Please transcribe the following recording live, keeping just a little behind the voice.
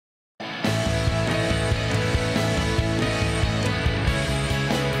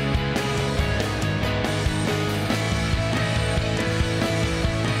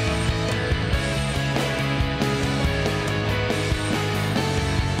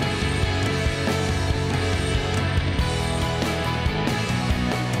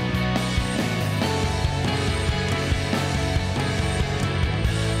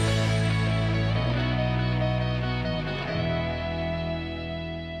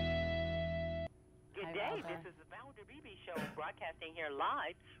Hey, this is the Valder Beebe Show, broadcasting here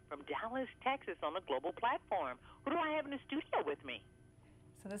live from Dallas, Texas on the global platform. Who do I have in the studio with me?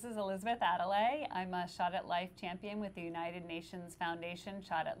 So this is Elizabeth Atalay. I'm a Shot at Life champion with the United Nations Foundation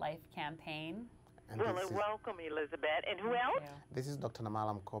Shot at Life campaign. Well, welcome, Elizabeth. And who else? This is Dr.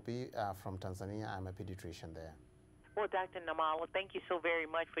 Namala Mkopi from Tanzania. I'm a pediatrician there. Well, Dr. Namala, thank you so very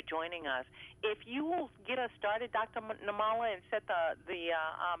much for joining us. If you will get us started, Dr. Namala, and set the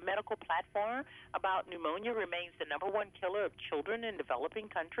medical platform about pneumonia remains the #1 killer of children in developing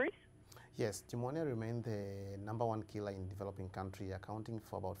countries. Yes, pneumonia remains the #1 killer in developing country, accounting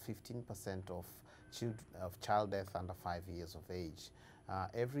for about 15% of child death under 5 years of age.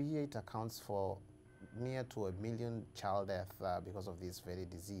 Every year it accounts for near to 1 million child death because of this very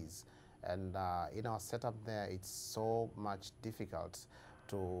disease. And in our setup there, it's so much difficult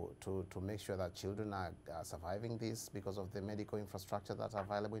to make sure that children are surviving this because of the medical infrastructure that's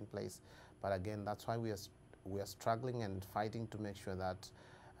available in place. But again, that's why we are struggling and fighting to make sure that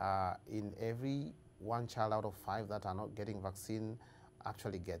in every 1 child out of 5 that are not getting vaccine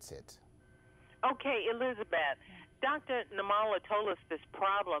actually gets it. Okay, Elizabeth, Dr. Namala told us this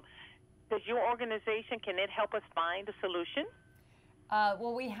problem. Does your organization, can it help us find a solution?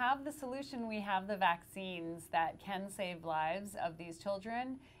 Well, we have the solution. We have the vaccines that can save lives of these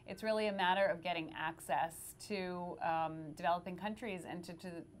children. It's really a matter of getting access to developing countries and to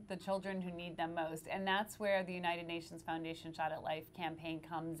the children who need them most. And that's where the United Nations Foundation Shot at Life campaign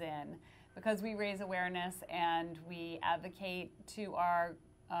comes in, because we raise awareness and we advocate to our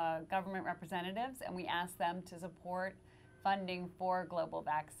government representatives, and we ask them to support funding for global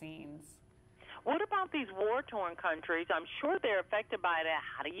vaccines. What about these war-torn countries? I'm sure they're affected by that.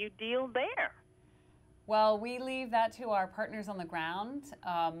 How do you deal there? Well, we leave that to our partners on the ground.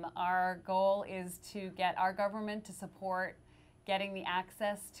 Our goal is to get our government to support getting the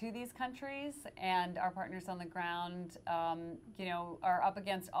access to these countries, and our partners on the ground, are up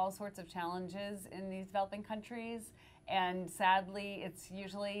against all sorts of challenges in these developing countries. And sadly, it's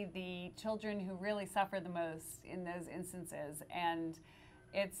usually the children who really suffer the most in those instances. And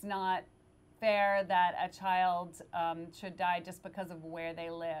it's not fair that a child should die just because of where they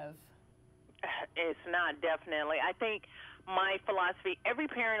live. It's not, definitely. I think my philosophy, every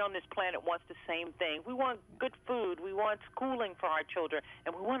parent on this planet wants the same thing. We want good food, we want schooling for our children,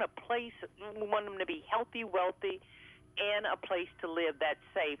 and we want we want them to be healthy, wealthy, and a place to live that's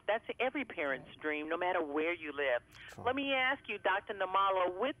safe. That's every parent's dream, no matter where you live. Sure. Let me ask you, Dr.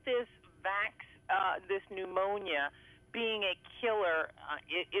 Namala, with this this pneumonia being a killer,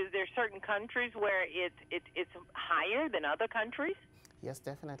 is there certain countries where it's higher than other countries? Yes,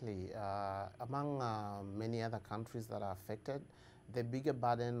 definitely. Among many other countries that are affected, the bigger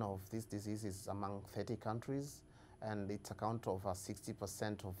burden of this disease is among 30 countries, and it's account of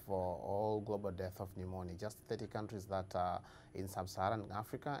 60% of all global death of pneumonia. Just 30 countries that are in sub-Saharan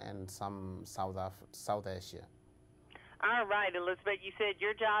Africa and some South Asia. All right, Elizabeth, you said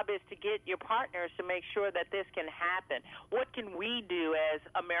your job is to get your partners to make sure that this can happen. What can we do as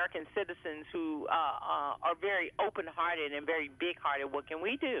American citizens who are very open-hearted and very big-hearted? What can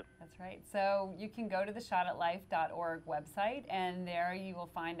we do? That's right. So you can go to the shotatlife.org website, and there you will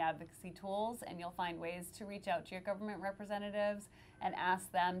find advocacy tools, and you'll find ways to reach out to your government representatives and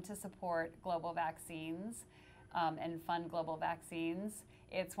ask them to support global vaccines and fund global vaccines.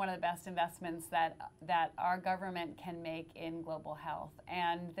 It's one of the best investments that our government can make in global health.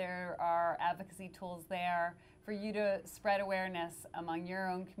 And there are advocacy tools there for you to spread awareness among your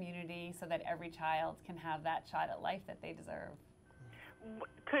own community so that every child can have that shot at life that they deserve.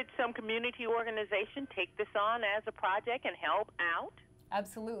 Could some community organization take this on as a project and help out?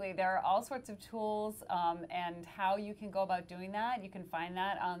 Absolutely. There are all sorts of tools and how you can go about doing that. You can find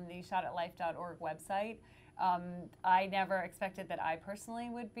that on the shotatlife.org website. I never expected that I personally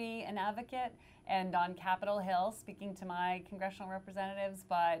would be an advocate and on Capitol Hill speaking to my congressional representatives,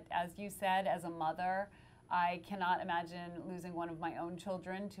 but as you said, as a mother, I cannot imagine losing one of my own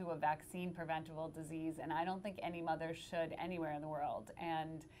children to a vaccine-preventable disease, and I don't think any mother should anywhere in the world.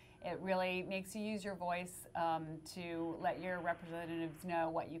 And it really makes you use your voice to let your representatives know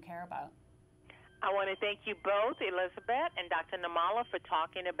what you care about. I want to thank you both, Elizabeth and Dr. Namala, for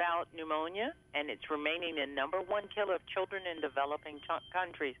talking about pneumonia and it's remaining the #1 killer of children in developing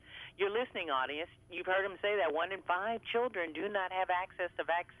countries. Your listening audience, you've heard them say that 1 in 5 children do not have access to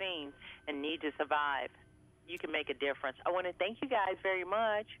vaccines and need to survive. You can make a difference. I want to thank you guys very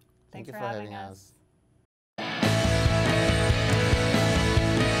much. Thank you for having us.